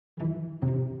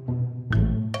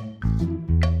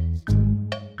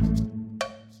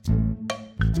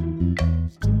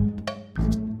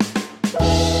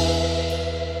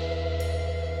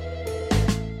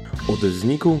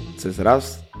vzniku, cez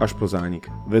rast, až po zánik.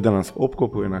 Veda nás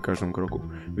obklopuje na každom kroku.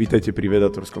 Vítajte pri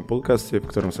Vedatorskom podcaste, v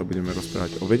ktorom sa budeme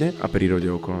rozprávať o vede a prírode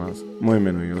okolo nás. Moje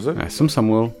meno je Jozef. Ja som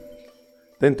Samuel.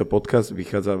 Tento podcast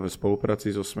vychádza v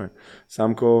spolupráci so SME.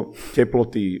 Sámko,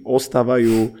 teploty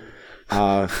ostávajú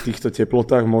a v týchto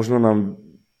teplotách možno nám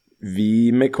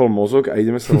vymekol mozog a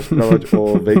ideme sa rozprávať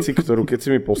o veci, ktorú keď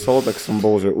si mi poslal, tak som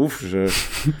bol, že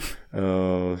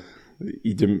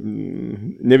idem,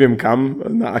 neviem kam,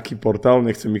 na aký portál,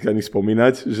 nechcem ich ani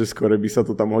spomínať, že skôr by sa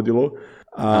to tam hodilo,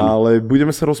 ale budeme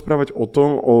sa rozprávať o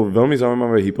tom, o veľmi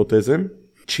zaujímavej hypotéze,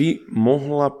 či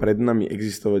mohla pred nami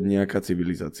existovať nejaká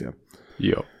civilizácia.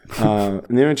 Jo. A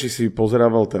neviem, či si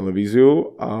pozerával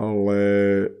televíziu, ale...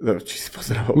 Či si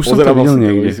pozerával... Už som to videl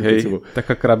niekde,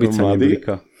 taká krabica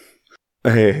neblika.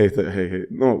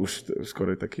 Hej, no už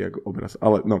skoro je taký ako obraz,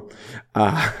 ale no.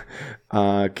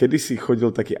 A kedysi chodil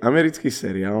taký americký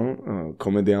seriál,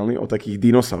 komediálny, o takých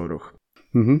dinosauroch.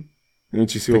 Neviem,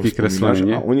 či si taký ho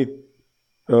spomínaš. A oni...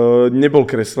 nebol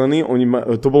kreslený,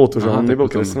 to bolo to, že on nebol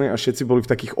kreslený a všetci boli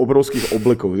v takých obrovských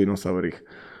oblekoch dinosaurích.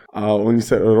 A oni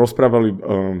sa rozprávali,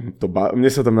 mne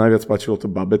sa tam najviac páčilo to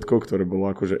babetko, ktoré bolo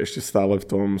akože ešte stále v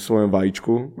tom svojom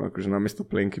vajíčku, akože namiesto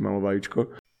plienky malo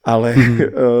vajíčko. Ale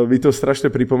by to strašne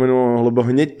pripomenulo, lebo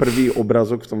hneď prvý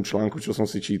obrázok v tom článku, čo som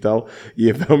si čítal, je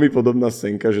veľmi podobná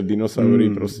scénka, že dinosaury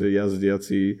proste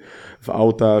jazdiaci v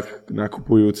autách,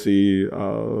 nakupujúci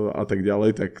a tak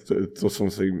ďalej, tak to som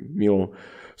si milo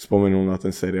spomenul na ten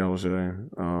seriál,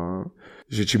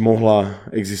 že či mohla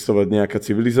existovať nejaká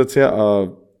civilizácia a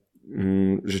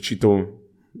že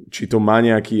či to má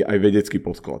nejaký aj vedecký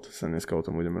podklad. Sa dneska o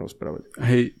tom budeme rozprávať.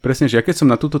 Hej, presne, že ja keď som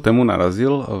na túto tému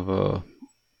narazil v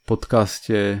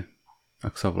podcaste,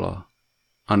 ak sa volá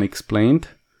Unexplained,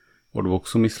 od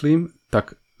Voxu myslím,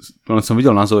 tak len som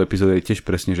videl názov epizódy tiež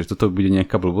presne, že toto bude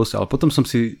nejaká blbosť, ale potom som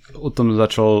si o tom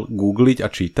začal googliť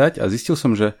a čítať a zistil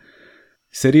som, že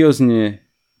seriózne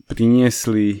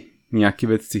priniesli nejakí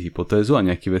vedci hypotézu a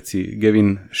nejakí vedci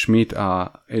Gavin Schmidt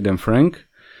a Adam Frank.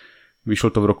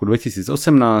 Vyšlo to v roku 2018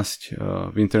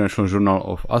 v International Journal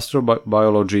of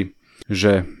Astrobiology,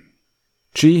 že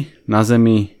či na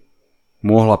Zemi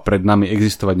mohla pred nami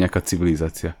existovať nejaká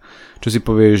civilizácia. Čo si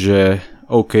povie, že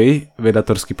OK,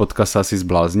 vedatorský podcast sa asi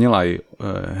zbláznil, aj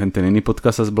ten iný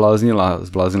podcast sa zbláznil a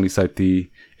zbláznili sa aj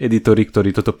tí editori,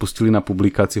 ktorí toto pustili na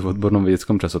publikáciu v odbornom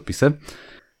vedeckom časopise.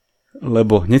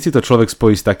 Lebo hneď si to človek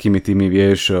spojí s takými tými,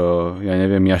 vieš, ja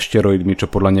neviem, jašteroidmi, čo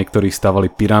podľa niektorých stavali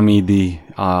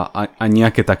pyramídy a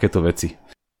nejaké takéto veci.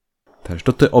 Takže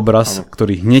toto je obraz,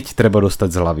 ktorý hneď treba dostať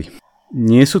z hlavy.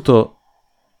 Nie sú to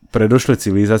predošlé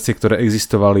civilizácie, ktoré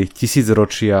existovali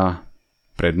tisícročia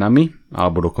pred nami,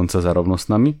 alebo dokonca za rovnosť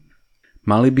nami.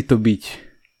 Mali by to byť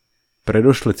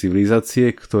predošlé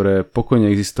civilizácie, ktoré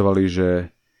pokojne existovali,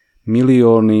 že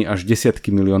milióny až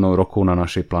desiatky miliónov rokov na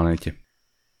našej planéte.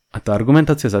 A tá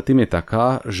argumentácia za tým je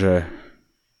taká, že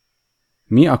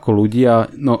my ako ľudia,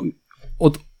 no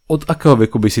od akého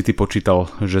veku by si ty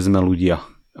počítal, že sme ľudia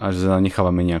a že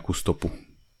zanechávame nejakú stopu?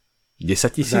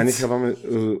 10 000? Zanechávame,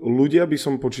 ľudia by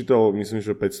som počítal, myslím,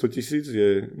 že 500 000 je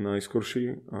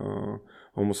najskorší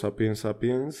Homo sapiens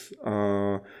sapiens,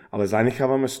 ale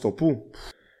zanechávame stopu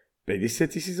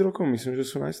 50 000 rokov, myslím, že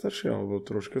sú najstaršie, alebo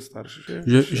troška staršie.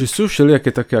 Že sú všelijaké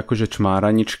také akože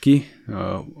čmáraničky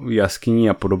v jaskyni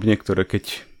a podobne, ktoré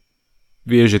keď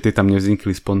vieš, že tie tam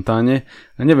nevznikli spontánne.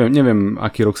 Neviem,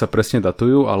 aký rok sa presne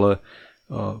datujú, ale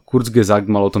Kurzgesagt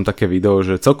mal o tom také video,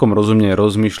 že celkom rozumne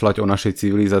rozmýšľať o našej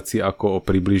civilizácii ako o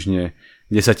približne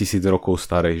 10 000 rokov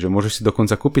starej. Že môžeš si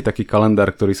dokonca kúpiť taký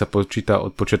kalendár, ktorý sa počíta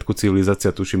od počiatku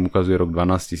civilizácia, tuším ukazuje rok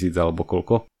 12 000 alebo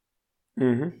koľko.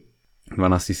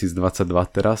 12 022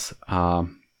 teraz. A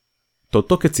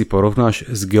toto keď si porovnáš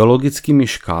s geologickými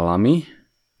škálami,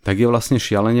 tak je vlastne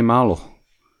šialene málo.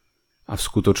 A v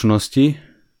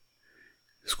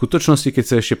skutočnosti, keď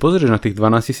sa ešte pozrieš na tých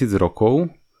 12 000 rokov,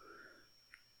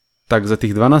 tak za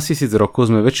tých 12 000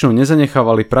 rokov sme väčšinou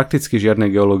nezanechávali prakticky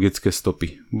žiadne geologické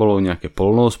stopy. Bolo nejaké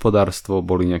poľnohospodárstvo,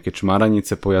 boli nejaké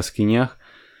čmáranice po jaskyniach,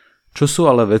 čo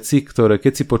sú ale veci, ktoré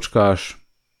keď si počkáš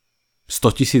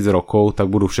 100 000 rokov, tak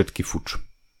budú všetky fuč.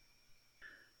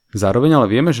 Zároveň ale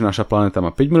vieme, že naša planéta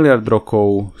má 5 miliard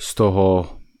rokov, z toho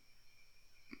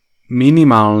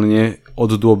minimálne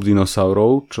od dôb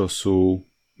dinosaurov, čo sú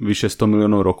vyše 100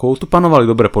 miliónov rokov, tu panovali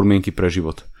dobré podmienky pre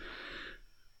život.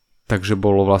 Takže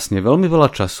bolo vlastne veľmi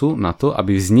veľa času na to,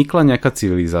 aby vznikla nejaká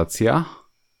civilizácia,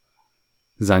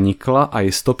 zanikla a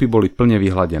jej stopy boli plne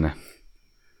vyhladené.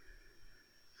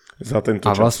 Za tento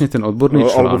čas. A vlastne ten odborný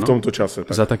článok... Alebo v tomto čase.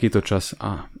 Tak. Za takýto čas,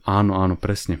 áno,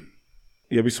 presne.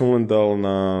 ja by som len dal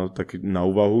na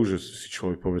úvahu, že si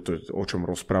človek povie to, o čom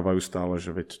rozprávajú stále,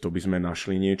 že veď to by sme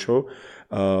našli niečo.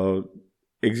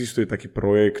 Existuje taký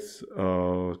projekt,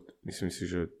 myslím si,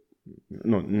 že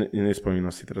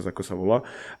nespomínam si teraz, ako sa volá,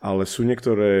 ale sú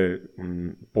niektoré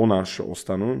po nás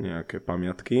ostanú nejaké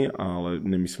pamiatky, ale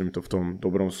nemyslím to v tom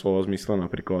dobrom slova zmysle,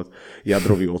 napríklad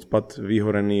jadrový odpad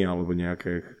vyhorený alebo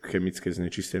nejaké chemické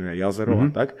znečistenie jazero a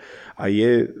tak. A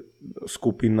je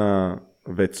skupina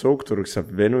vedcov, ktorí sa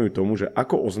venujú tomu, že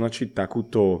ako označiť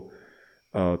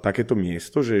takéto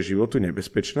miesto, že je životu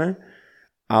nebezpečné,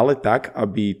 ale tak,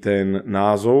 aby ten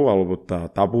názov, alebo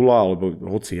tá tabula, alebo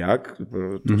hociak,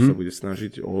 to sa bude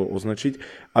snažiť označiť,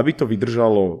 aby to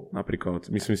vydržalo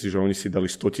napríklad, myslím si, že oni si dali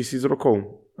 100 000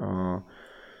 rokov,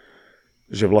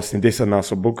 že vlastne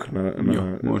 10-násobok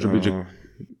na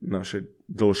naše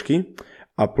dĺžky.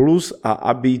 A plus,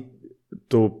 aby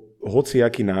to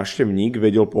hociaký návštevník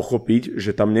vedel pochopiť,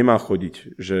 že tam nemá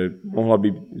chodiť, že mohla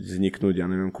by vzniknúť,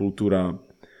 kultúra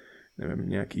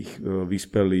nejakých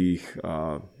vyspelých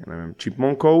a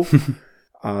čipmonkov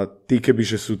a tí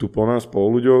kebyže sú tu po nás, po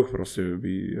ľuďoch, proste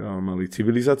by mali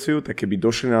civilizáciu, tak keby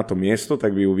došli na to miesto,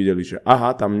 tak by uvideli, že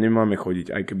aha, tam nemáme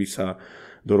chodiť, aj keby sa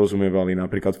dorozumievali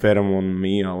napríklad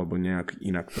feromónmi alebo nejak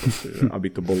inak proste, aby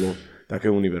to bolo také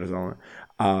univerzálne.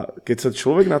 A keď sa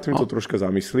človek na týmto troška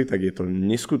zamyslí, tak je to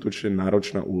neskutočne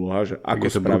náročná úloha, že ako spraviť.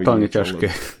 Je to brutálne ťažké.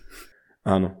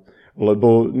 Áno.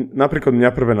 Lebo napríklad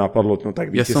mňa prvé napadlo, no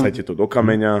tak vytesajte to do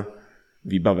kameňa,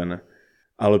 vybavené.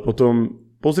 Ale potom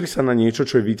pozri sa na niečo,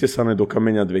 čo je vytesané do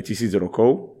kameňa 2000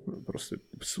 rokov, proste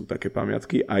sú také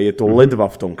pamiatky a je to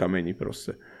ledva v tom kameni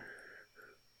proste.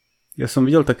 Ja som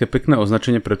videl také pekné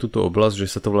označenie pre túto oblasť, že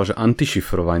sa to volá, že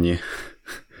antišifrovanie.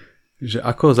 Že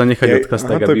ako zanechať odkaz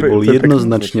tak, aby bol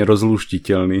jednoznačne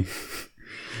rozlúštiteľný.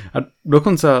 A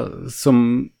dokonca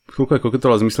som chvíľko aj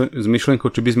koketoval s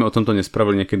myšlienkou, či by sme o tomto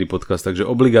nespravili niekedy podcast, takže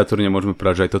obligátorne môžeme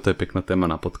povedať, že aj toto je pekná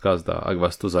téma na podcast a ak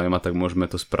vás to zaujíma, tak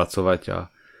môžeme to spracovať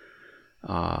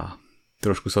a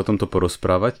trošku sa o tomto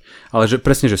porozprávať. Ale že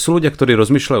presne, že sú ľudia, ktorí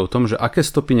rozmýšľajú o tom, že aké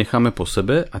stopy necháme po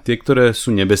sebe a tie, ktoré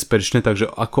sú nebezpečné,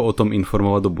 takže ako o tom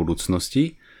informovať do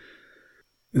budúcnosti.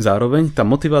 Zároveň tá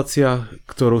motivácia,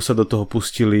 ktorú sa do toho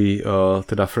pustili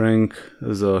teda Frank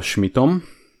s Schmidtom,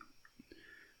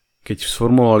 keď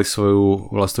sformulovali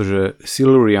svoju vlastne, že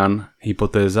Silurian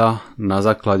hypotéza na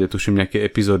základe, tuším, nejaké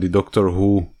epizódy Doctor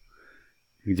Who,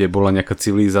 kde bola nejaká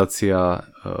civilizácia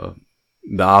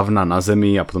dávna na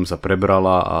Zemi a potom sa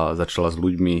prebrala a začala s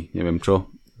ľuďmi, neviem čo,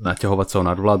 naťahovať sa o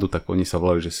nadvládu, tak oni sa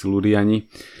volali, že Siluriani.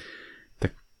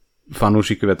 Tak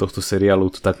fanúšikovia tohto seriálu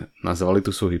to tak nazvali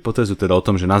tú svoju hypotézu, teda o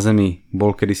tom, že na Zemi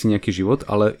bol kedysi nejaký život,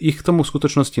 ale ich k tomu v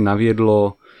skutočnosti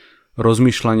naviedlo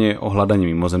rozmýšľanie o hľadaní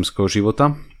mimozemského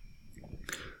života.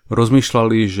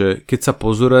 Rozmýšľali, že keď sa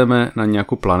pozrieme na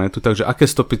nejakú planetu, takže aké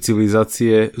stopy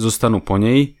civilizácie zostanú po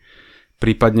nej,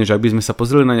 prípadne, že ak by sme sa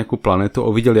pozreli na nejakú planetu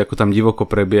a videli, ako tam divoko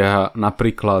prebieha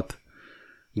napríklad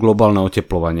globálne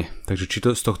oteplovanie. Takže či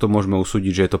to z tohto môžeme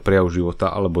usúdiť, že je to prejav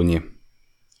života, alebo nie.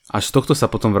 Až z tohto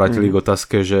sa potom vrátili k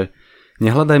otázke, že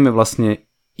nehľadajme vlastne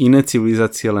iné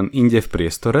civilizácie len inde v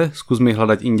priestore, skúsme ich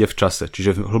hľadať inde v čase,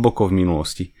 čiže hlboko v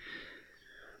minulosti.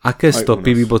 Aké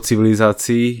stopy by po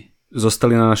civilizácii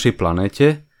zostali na našej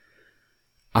planéte,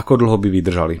 ako dlho by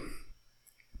vydržali.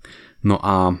 No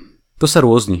a to sa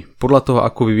rôzni. Podľa toho,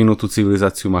 ako vyvinutú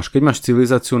civilizáciu máš. Keď máš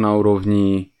civilizáciu na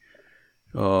úrovni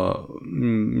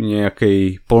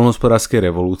nejakej poľnohospodárskej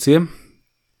revolúcie,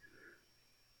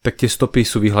 tak tie stopy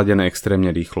sú vyhľadené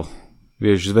extrémne rýchlo.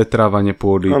 Vieš, zvetrávanie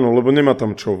pôdy. Áno, lebo nemá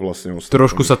tam čo vlastne ostať.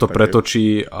 Trošku sa to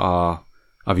pretočí a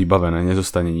vybavené,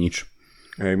 nezostane nič.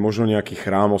 Hej, možno nejaký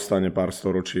chrám ostane pár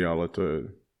storočí, ale to je...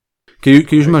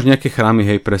 Keď už máš nejaké chrámy,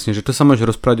 hej, presne, že to sa môže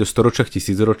rozprávať o storočiach,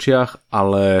 tisícročiach,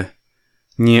 ale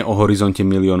nie o horizonte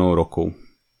miliónov rokov.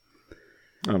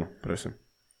 Áno, presne.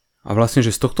 A vlastne,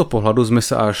 že z tohto pohľadu sme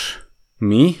sa až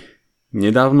my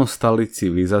nedávno stali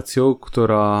civilizáciou,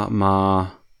 ktorá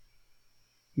má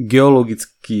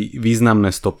geologicky významné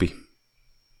stopy.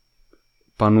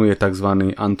 Panuje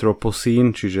tzv.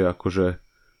 Antropocín, čiže akože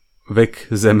vek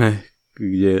Zeme,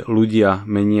 kde ľudia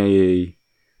menia jej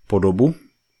podobu.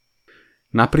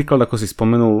 Napríklad, ako si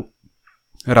spomenul,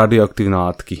 radioaktívne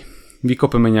látky.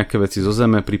 Vykopeme nejaké veci zo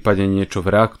Zeme, prípadne niečo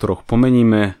v reaktoroch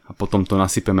pomeníme a potom to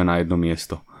nasypeme na jedno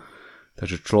miesto.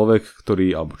 Takže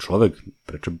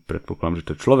prečo predpokladám, že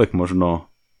to je človek,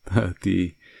 možno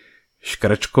tí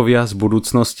škrečkovia z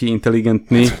budúcnosti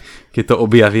inteligentní, keď to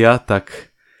objavia,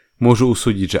 tak môžu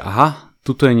usúdiť, že aha,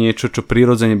 tuto je niečo, čo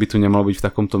prirodzene by tu nemalo byť v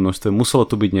takomto množstve, muselo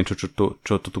tu byť niečo,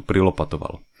 čo to tu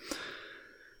prilopatovalo.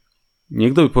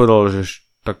 Niekto by povedal, že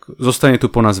tak zostane tu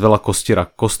po nás veľa kostiera.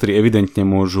 Kostry evidentne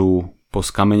môžu po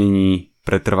skamenení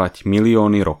pretrvať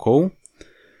milióny rokov,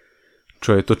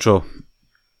 čo je to, čo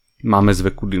máme z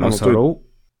veku dinosaurov.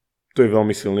 To je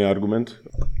veľmi silný argument.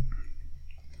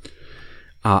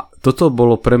 A toto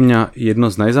bolo pre mňa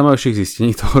jedno z najzaujímavejších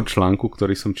zistení toho článku,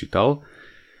 ktorý som čítal,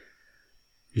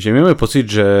 že máme pocit,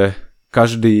 že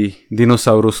každý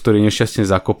dinosaurus, ktorý nešťastne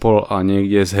zakopol a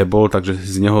niekde zhebol, takže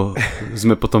z neho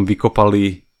sme potom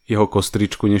vykopali jeho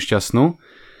kostričku nešťastnú.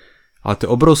 Ale to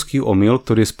je obrovský omyl,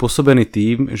 ktorý je spôsobený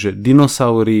tým, že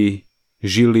dinosaury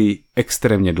žili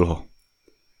extrémne dlho.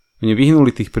 Oni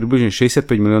vyhnuli tých približne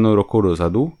 65 miliónov rokov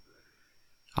dozadu,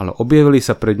 ale objavili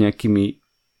sa pred nejakými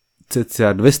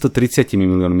cca 230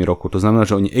 miliónmi rokov. To znamená,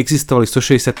 že oni existovali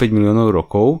 165 miliónov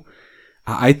rokov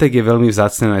a aj tak je veľmi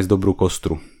vzácne nájsť dobrú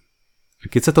kostru. A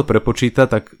keď sa to prepočíta,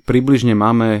 tak približne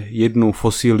máme jednu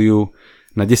fosíliu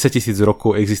na 10 000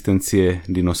 rokov existencie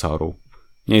dinosaurov.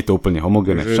 Nie je to úplne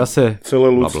homogénne v čase.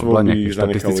 Celé ľudstvo by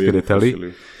zanechalo jednu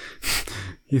fosíliu.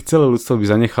 Celé ľudstvo by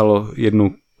zanechalo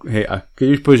jednu. Hej, a keď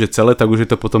už povieš, že celé, tak už je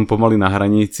to potom pomaly na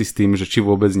hranici s tým, že či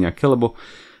vôbec nejaké, lebo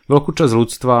veľkú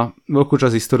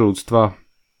časť histórie ľudstva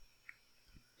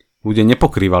ľudia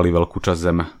nepokrývali veľkú časť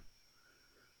Zeme.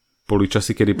 Boli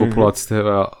časy, kedy populácia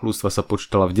ľudstva sa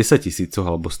počítala v 10 000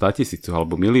 alebo 100 000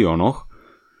 alebo miliónoch.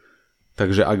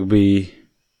 Takže ak by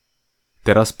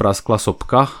teraz praskla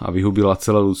sopka a vyhubila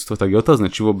celé ľudstvo, tak je otázne,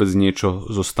 či vôbec niečo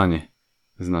zostane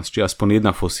z nás, či aspoň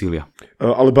jedna fosília.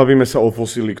 Ale bavíme sa o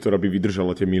fosílii, ktorá by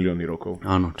vydržala tie milióny rokov.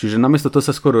 Áno, čiže namiesto toho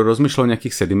sa skoro rozmýšľa o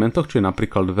nejakých sedimentoch, čo je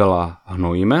napríklad veľa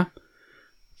hnojíme.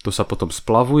 To sa potom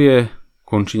splavuje,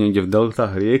 končí niekde v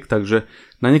deltách riek, takže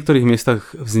na niektorých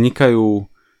miestach vznikajú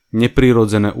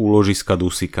neprirodzené úložiska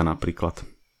dusíka napríklad.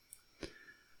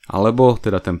 Alebo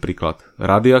teda ten príklad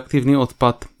radioaktívny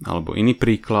odpad, alebo iný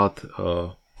príklad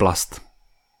plast.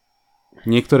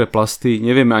 Niektoré plasty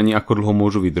nevieme ani ako dlho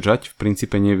môžu vydržať, v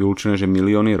princípe nie je vylúčené, že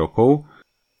milióny rokov.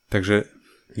 Takže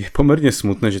je pomerne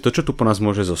smutné, že to, čo tu po nás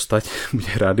môže zostať,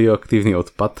 bude radioaktívny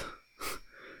odpad,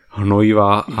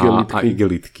 hnojivá a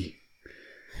igelitky.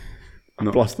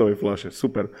 No. A plastové fľaše,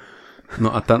 super.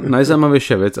 No a tá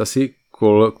najzaujímavejšia vec asi,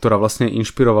 ktorá vlastne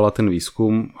inšpirovala ten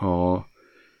výskum,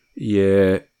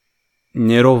 je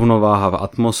nerovnováha v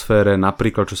atmosfére,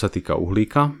 napríklad čo sa týka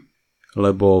uhlíka,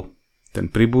 lebo ten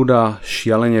pribúda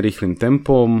šialene rýchlym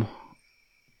tempom,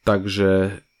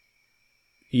 takže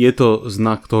je to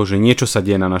znak toho, že niečo sa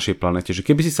deje na našej planete. Že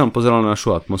keby si sa pozeral na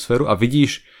našu atmosféru a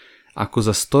vidíš, ako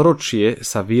za storočie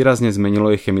sa výrazne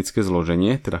zmenilo jej chemické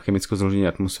zloženie, teda chemické zloženie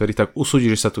atmosféry, tak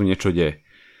usúdiš, že sa tu niečo deje.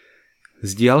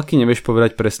 Z diaľky nevieš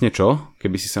povedať presne čo,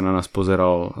 keby si sa na nás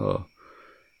pozeral,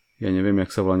 ja neviem,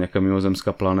 jak sa volá nejaká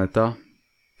mimozemská planéta,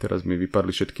 teraz mi vypadli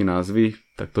všetky názvy,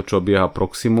 tak to, čo obieha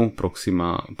Proximu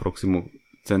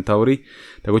Centauri,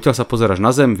 tak odtiaľ sa pozeráš na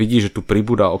Zem, vidíš, že tu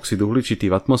pribúda oxid uhličitý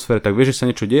v atmosfére, tak vieš, že sa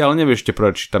niečo deje, ale nevieš ešte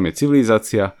povedať, či tam je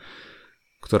civilizácia,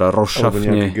 ktorá rozšafne.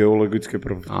 Alebo nejaké geologické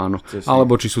procesy. Áno,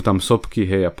 alebo či sú tam sopky,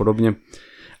 hej, a podobne.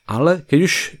 Ale keď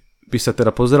už by sa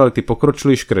teda pozerali tí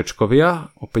pokročilí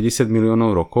škrečkovia o 50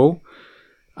 miliónov rokov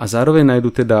a zároveň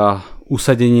nájdu teda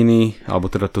usadeniny, alebo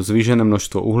teda to zvýšené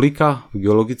množstvo uhlíka v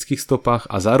geologických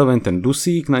stopách a zároveň ten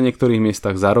dusík na niektorých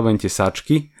miestach, zároveň tie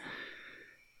sáčky,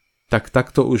 tak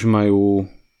takto už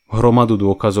majú hromadu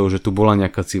dôkazov, že tu bola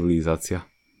nejaká civilizácia.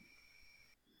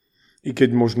 I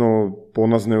keď možno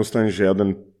po nás neostane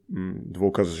žiaden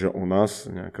dôkaz, že o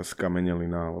nás, nejaká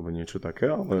skamenelina alebo niečo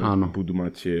také, ale áno, budú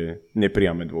mať tie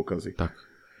nepriame dôkazy. Tak.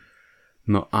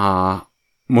 No a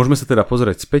môžeme sa teda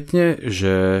pozrieť spätne,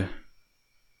 že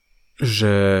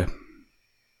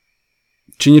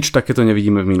či niečo takéto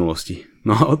nevidíme v minulosti.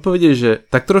 No a odpoveď je, že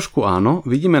tak trošku áno.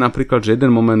 Vidíme napríklad, že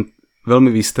jeden moment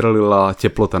veľmi vystrelila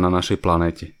teplota na našej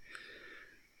planéte.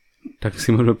 Tak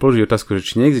si môžeme položiť otázku, že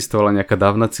či neexistovala nejaká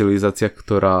dávna civilizácia,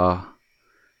 ktorá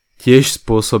tiež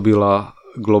spôsobila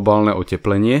globálne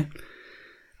oteplenie,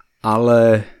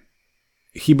 ale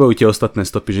chýbajú tie ostatné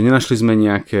stopy, že nenašli sme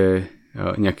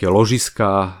nejaké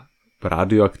ložiska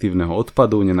radioaktívneho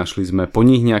odpadu, nenašli sme po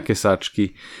nich nejaké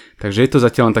sáčky, takže je to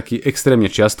zatiaľ len taký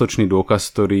extrémne čiastočný dôkaz,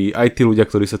 ktorý aj tí ľudia,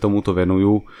 ktorí sa tomuto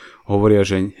venujú, hovoria,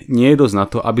 že nie je dosť na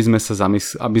to, aby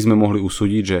sme mohli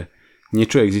usúdiť, že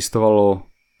niečo existovalo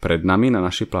pred nami na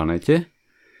našej planéte.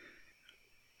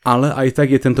 Ale aj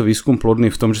tak je tento výskum plodný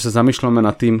v tom, že sa zamýšľame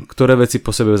nad tým, ktoré veci po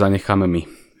sebe zanecháme my.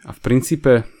 A v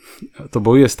princípe to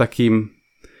bojuje s takým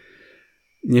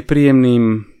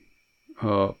nepríjemným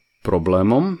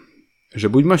problémom, že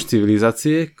buď máš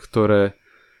civilizácie, ktoré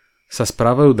sa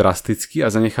správajú drasticky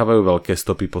a zanechávajú veľké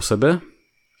stopy po sebe,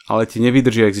 ale ti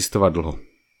nevydržia existovať dlho.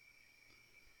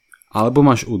 Alebo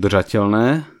máš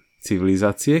udržateľné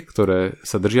civilizácie, ktoré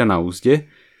sa držia na úzde,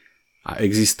 a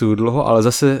existujú dlho, ale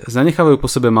zase zanechávajú po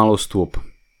sebe málo stôp.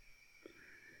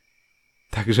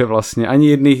 Takže vlastne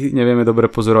ani jedných nevieme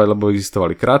dobre pozorovať, lebo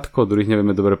existovali krátko, druhých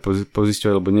nevieme dobre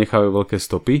pozisťovať, lebo nechávajú veľké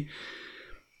stopy.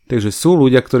 Takže sú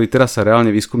ľudia, ktorí teraz sa reálne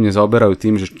výskumne zaoberajú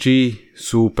tým, že či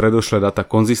sú predošlé dáta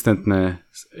konzistentné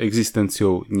s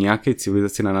existenciou nejakej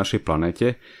civilizácie na našej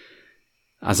planete.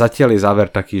 A zatiaľ je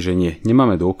záver taký, že nie.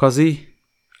 Nemáme dôkazy,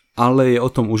 ale je o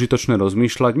tom užitočné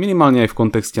rozmýšľať minimálne aj v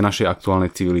kontexte našej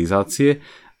aktuálnej civilizácie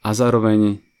a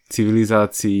zároveň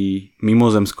civilizácií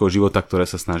mimozemského života, ktoré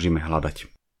sa snažíme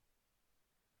hľadať.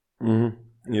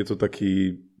 Je to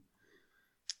taký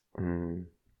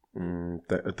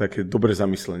také dobré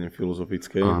zamyslenie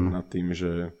filozofické nad tým,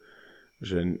 že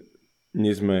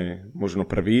nie sme možno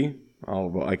prví,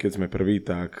 alebo aj keď sme prví,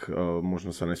 tak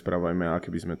možno sa nesprávajme,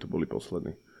 aké by sme tu boli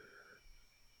poslední.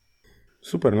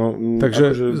 Super, no.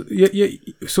 Takže akože...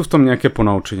 sú v tom nejaké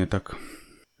ponaučenie, tak...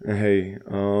 Hej,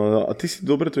 a ty si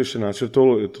dobre to ešte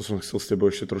načrtol, to som chcel s tebou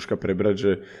ešte troška prebrať,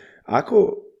 že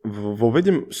ako vo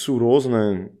vede sú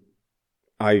rôzne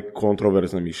aj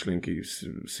kontroverzné myšlienky.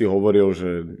 Si hovoril,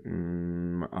 že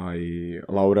aj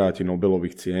laureáti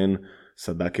Nobelových cien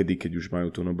sa dakedy, keď už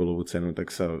majú tú Nobelovú cenu, tak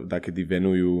sa dakedy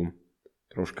venujú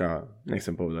troška,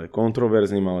 nechcem povedať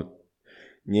kontroverzným, ale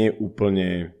nie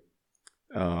úplne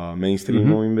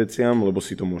mainstreamovým veciam, lebo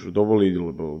si to môžu dovoliť,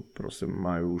 lebo proste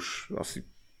majú už asi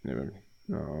neviem,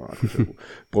 akože,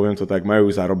 poviem to tak,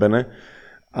 majú zarobené.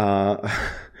 A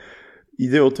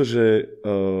ide o to, že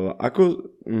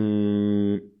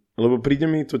lebo príde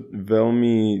mi to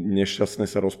veľmi nešťastné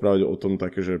sa rozprávať o tom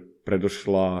také, že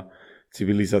predošla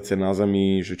civilizácia na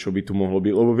Zemi, že čo by tu mohlo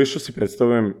byť. Lebo vieš, čo si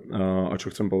predstavujem a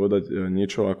čo chcem povedať,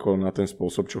 niečo ako na ten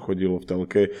spôsob, čo chodilo v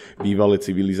telke, bývalé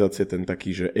civilizácie, ten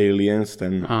taký, že Aliens,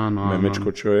 ten memečko,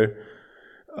 čo je.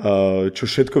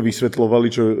 Čo všetko vysvetľovali,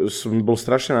 čo som bol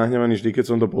strašne nahnevaný vždy, keď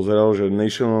som to pozeral, že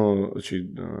National, či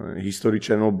History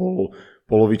Channel bol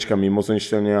polovička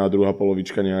mimozemšťania a druhá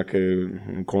polovička nejaké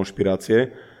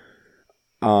konšpirácie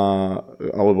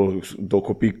alebo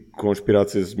dokopy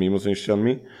konšpirácie s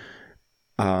mimozemšťanmi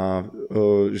a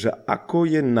že ako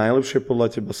je najlepšie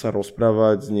podľa teba sa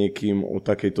rozprávať s niekým o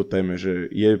takejto téme, že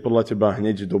je podľa teba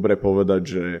hneď dobre povedať,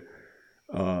 že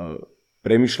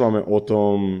premýšľame o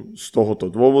tom z tohoto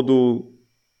dôvodu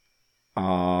a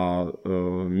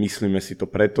myslíme si to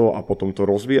preto a potom to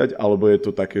rozvíjať, alebo je to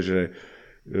také, že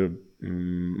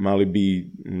mali by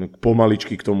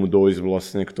pomaličky k tomu dojsť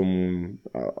vlastne k tomu,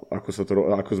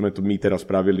 ako sme to my teraz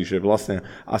spravili, že vlastne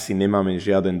asi nemáme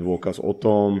žiaden dôkaz o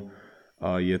tom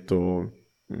a je to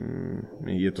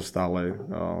stále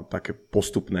také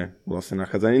postupné vlastne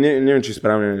nachádzanie. Neviem, či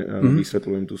správne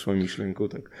vysvetľujem tú svoju myšlienku,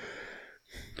 tak...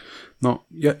 No,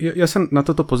 ja sa na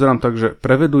toto pozerám tak, že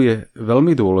pre vedu je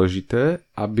veľmi dôležité,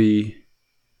 aby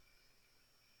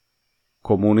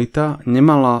komunita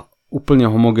nemala úplne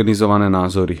homogenizované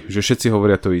názory, že všetci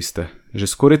hovoria to isté. Že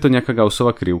skôr je to nejaká Gaussova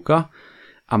krivka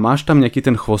a máš tam nejaký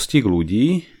ten chvostík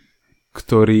ľudí,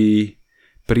 ktorí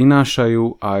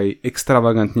prinášajú aj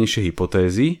extravagantnejšie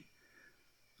hypotézy,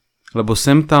 lebo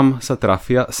sem tam sa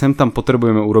trafia, sem tam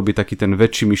potrebujeme urobiť taký ten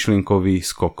väčší myšlienkový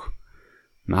skok.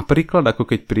 Napríklad,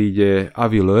 ako keď príde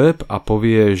Avi Loeb a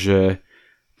povie, že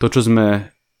to, čo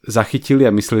sme zachytili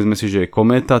a mysleli sme si, že je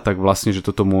kométa, tak vlastne, že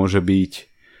toto môže byť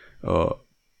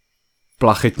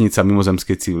plachetnica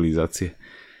mimozemskej civilizácie.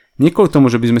 Nie kvôli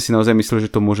tomu, že by sme si naozaj mysleli,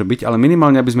 že to môže byť, ale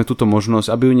minimálne, aby sme túto možnosť,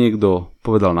 aby ju niekto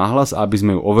povedal nahlas a aby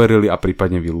sme ju overili a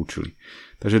prípadne vylúčili.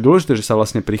 Takže je dôležité, že sa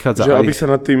vlastne prichádza že aj aby sa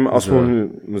nad tým aspoň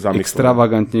zamyslel.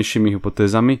 Extravagantnejšími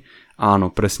hypotézami. Áno,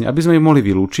 presne. Aby sme ich mohli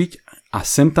vylúčiť a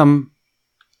sem tam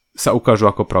sa ukážu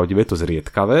ako pravdivé, to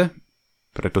zriedkavé,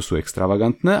 preto sú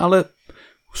extravagantné, ale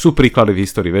sú príklady v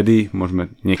histórii vedy,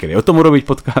 môžeme niekedy o tom urobiť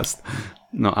podcast.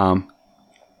 No a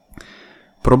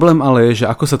problém ale je,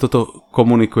 že ako sa toto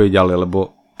komunikuje ďalej,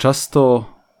 lebo často,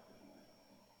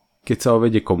 keď sa o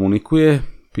vede komunikuje,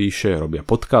 píše, robia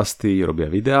podcasty,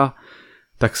 robia videá,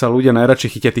 tak sa ľudia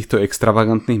najradšej chytia týchto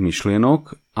extravagantných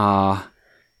myšlienok a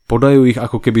podajú ich,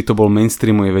 ako keby to bol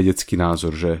mainstreamový vedecký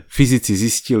názor, že fyzici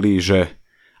zistili, že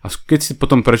a keď si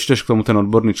potom prečítaš k tomu ten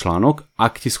odborný článok,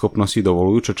 ak ti schopnosti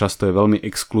dovolujú, čo často je veľmi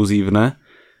exkluzívne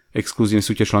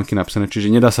sú tie články napísané, čiže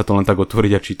nedá sa to len tak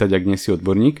otvoriť a čítať, ak nie si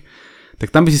odborník,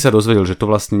 tak tam by si sa dozvedel, že to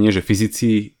vlastne nie, že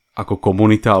fyzici ako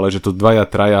komunita, ale že to dvaja,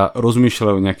 traja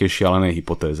rozmýšľajú o nejakej šialenej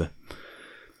hypotéze.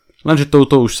 Lenže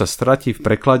touto už sa stratí v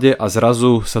preklade a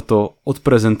zrazu sa to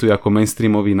odprezentuje ako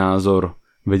mainstreamový názor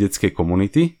vedeckej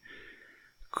komunity,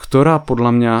 ktorá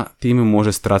podľa mňa tým môže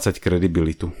strácať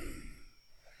kredibilitu.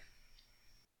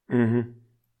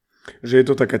 Že je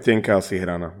to taká tenká asi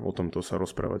hrana o tomto sa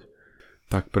rozprávať.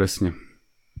 Tak presne.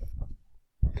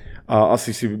 A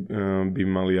asi si by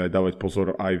mali aj dávať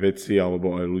pozor aj vedci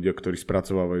alebo aj ľudia, ktorí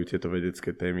spracovávajú tieto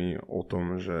vedecké témy o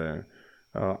tom, že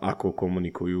ako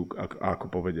komunikujú, ako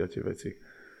povedia tie veci.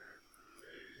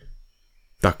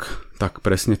 Tak,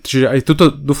 presne. Čiže aj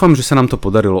tuto dúfam, že sa nám to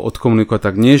podarilo odkomunikovať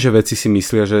tak. Nie, že vedci si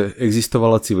myslia, že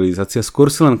existovala civilizácia, skôr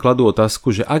si len kladú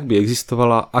otázku, že ak by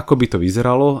existovala, ako by to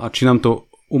vyzeralo a či nám to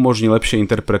umožní lepšie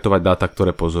interpretovať dáta,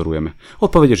 ktoré pozorujeme.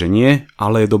 Odpovede, že nie,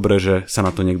 ale je dobré, že sa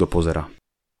na to niekto pozerá.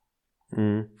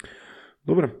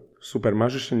 Dobre, super.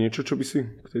 Máš ešte niečo, čo by si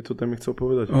k tejto téme chcel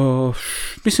povedať?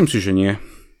 Myslím si, že nie.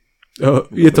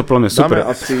 Je to plne super.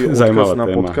 Dáme asi zaujímavá na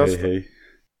téma. Podcast, hej.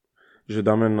 Že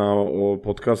dáme na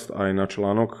podcast aj na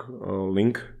článok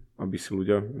link, aby si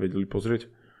ľudia vedeli pozrieť.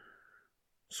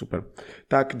 Super.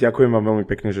 Tak, ďakujem vám veľmi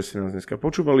pekne, že ste nás dneska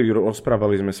počúvali.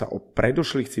 Rozprávali sme sa o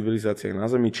predošlých civilizáciách na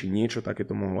Zemi, či niečo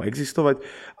takéto mohlo existovať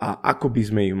a ako by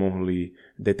sme ich mohli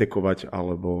detekovať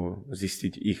alebo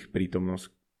zistiť ich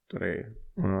prítomnosť,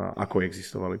 ako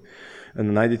existovali.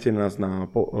 Nájdete nás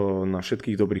na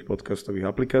všetkých dobrých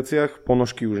podcastových aplikáciách.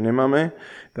 Ponožky už nemáme,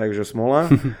 takže smola,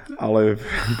 ale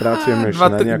pracujeme ešte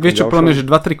na nejakom ďalšom. Vieš čo, podľa mňa, že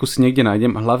 2-3 kusy niekde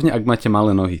nájdem, hlavne ak máte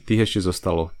malé nohy. Tých ešte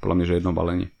zostalo, podľa mňa, že jedno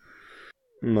balenie.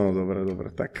 No, dobre,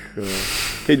 tak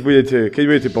keď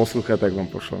budete poslúchať, tak vám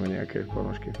pošleme nejaké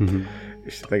ponožky.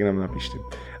 Ešte tak nám napíšte.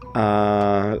 A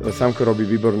Samko robí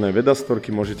výborné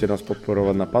vedastorky, môžete nás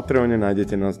podporovať na Patreone,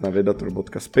 nájdete nás na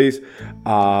vedator.space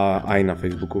a aj na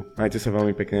Facebooku. Majte sa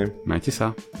veľmi pekne. Majte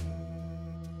sa.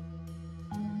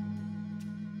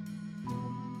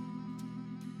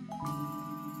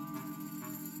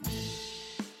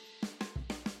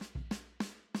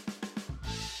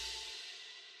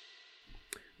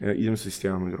 Ja idem si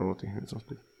stiahnuť roloty.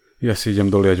 Ja si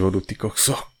idem doliať vodu, ty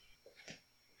kokso.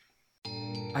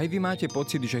 Aj vy máte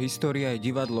pocit, že história je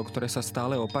divadlo, ktoré sa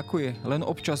stále opakuje, len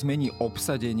občas mení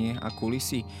obsadenie a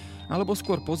kulisy? Alebo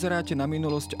skôr pozeráte na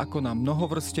minulosť ako na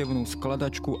mnohovrstevnú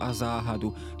skladačku a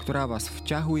záhadu, ktorá vás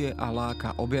vťahuje a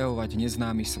láka objavovať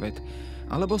neznámy svet?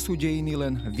 Alebo sú dejiny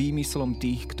len výmyslom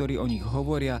tých, ktorí o nich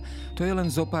hovoria? To je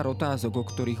len zopár otázok, o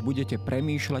ktorých budete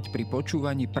premýšľať pri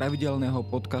počúvaní pravidelného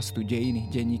podcastu Dejiny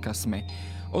denníka SME.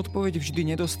 Odpoveď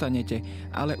vždy nedostanete,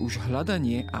 ale už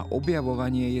hľadanie a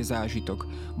objavovanie je zážitok.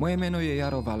 Moje meno je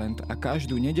Jaro Valent a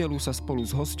každú nedeľu sa spolu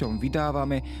s hosťom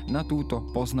vydávame na túto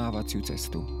poznávaciu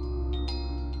cestu.